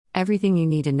Everything you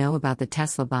need to know about the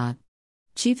Tesla bot.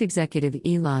 Chief Executive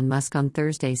Elon Musk on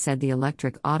Thursday said the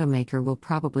electric automaker will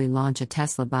probably launch a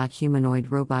Tesla bot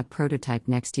humanoid robot prototype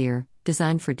next year,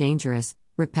 designed for dangerous,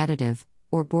 repetitive,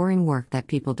 or boring work that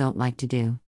people don't like to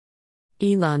do.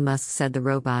 Elon Musk said the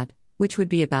robot, which would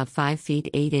be about 5 feet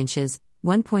 8 inches,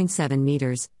 1.7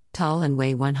 meters, tall and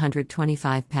weigh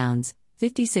 125 pounds,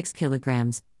 56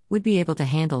 kilograms, would be able to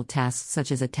handle tasks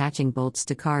such as attaching bolts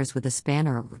to cars with a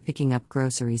spanner or picking up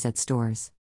groceries at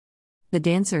stores. The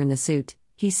dancer in the suit,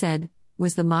 he said,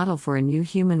 was the model for a new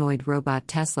humanoid robot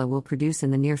Tesla will produce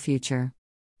in the near future.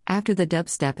 After the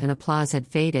dubstep and applause had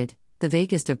faded, the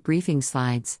vaguest of briefing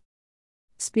slides.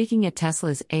 Speaking at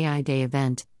Tesla's AI Day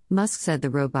event, Musk said the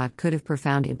robot could have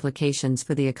profound implications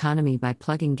for the economy by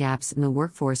plugging gaps in the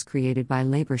workforce created by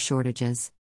labor shortages.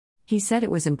 He said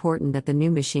it was important that the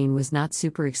new machine was not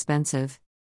super expensive.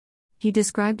 He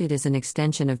described it as an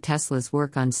extension of Tesla's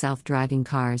work on self-driving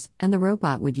cars, and the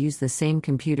robot would use the same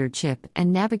computer chip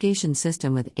and navigation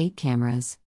system with 8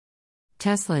 cameras.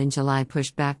 Tesla in July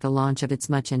pushed back the launch of its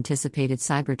much-anticipated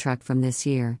Cybertruck from this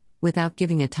year, without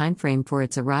giving a timeframe for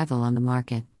its arrival on the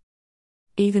market.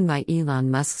 Even by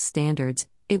Elon Musk's standards,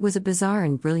 it was a bizarre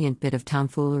and brilliant bit of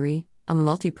tomfoolery, a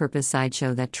multi-purpose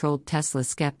sideshow that trolled Tesla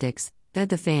skeptics, fed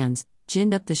the fans,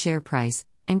 ginned up the share price,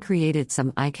 and created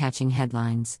some eye-catching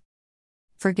headlines.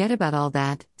 Forget about all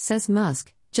that, says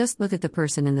Musk, just look at the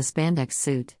person in the spandex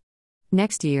suit.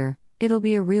 Next year, it'll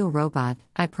be a real robot,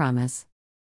 I promise.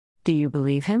 Do you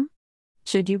believe him?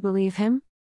 Should you believe him?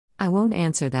 I won't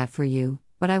answer that for you,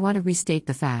 but I want to restate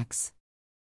the facts.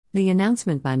 The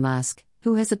announcement by Musk,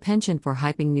 who has a penchant for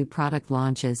hyping new product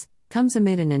launches, comes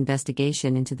amid an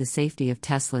investigation into the safety of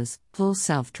Tesla's full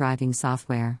self-driving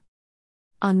software.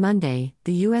 On Monday,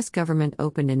 the U.S. government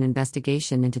opened an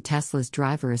investigation into Tesla's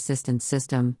driver assistance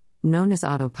system, known as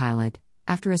Autopilot,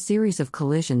 after a series of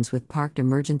collisions with parked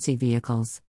emergency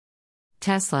vehicles.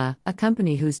 Tesla, a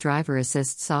company whose driver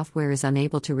assist software is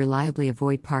unable to reliably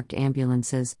avoid parked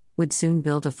ambulances, would soon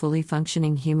build a fully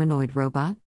functioning humanoid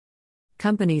robot?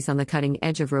 Companies on the cutting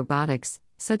edge of robotics,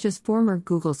 such as former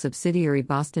Google subsidiary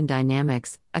Boston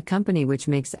Dynamics, a company which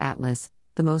makes Atlas,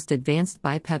 the most advanced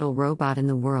bipedal robot in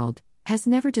the world, has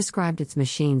never described its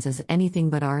machines as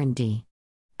anything but R&D.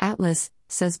 Atlas,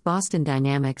 says Boston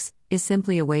Dynamics, is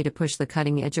simply a way to push the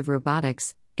cutting edge of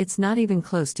robotics, it's not even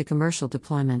close to commercial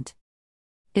deployment.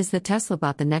 Is the Tesla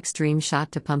bot the next dream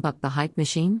shot to pump up the hype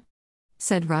machine?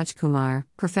 Said Raj Kumar,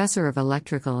 professor of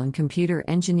electrical and computer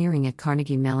engineering at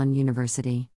Carnegie Mellon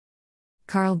University.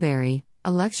 Carl Berry,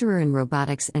 a lecturer in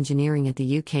robotics engineering at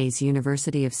the UK's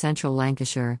University of Central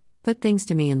Lancashire, put things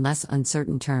to me in less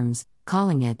uncertain terms,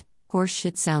 calling it, "Horse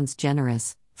shit sounds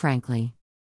generous, frankly.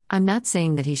 I'm not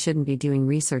saying that he shouldn't be doing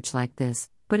research like this,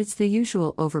 but it's the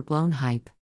usual overblown hype."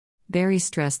 Berry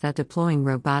stressed that deploying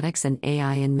robotics and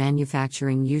AI in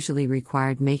manufacturing usually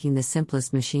required making the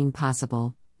simplest machine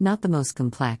possible, not the most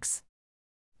complex.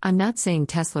 "I'm not saying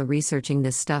Tesla researching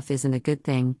this stuff isn't a good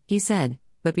thing," he said,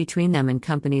 "but between them and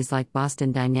companies like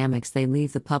Boston Dynamics, they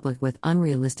leave the public with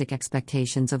unrealistic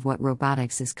expectations of what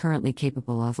robotics is currently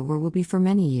capable of or will be for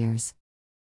many years."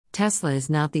 Tesla is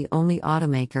not the only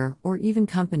automaker, or even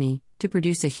company, to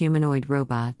produce a humanoid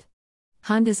robot.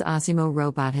 Honda's Osimo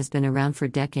robot has been around for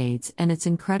decades and it's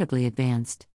incredibly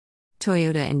advanced.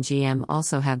 Toyota and GM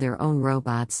also have their own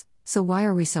robots, so why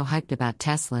are we so hyped about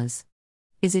Tesla's?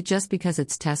 Is it just because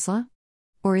it's Tesla?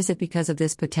 Or is it because of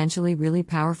this potentially really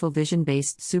powerful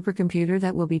vision-based supercomputer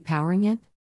that will be powering it?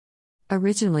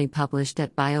 Originally published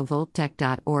at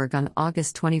biovolttech.org on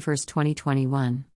August 21, 2021.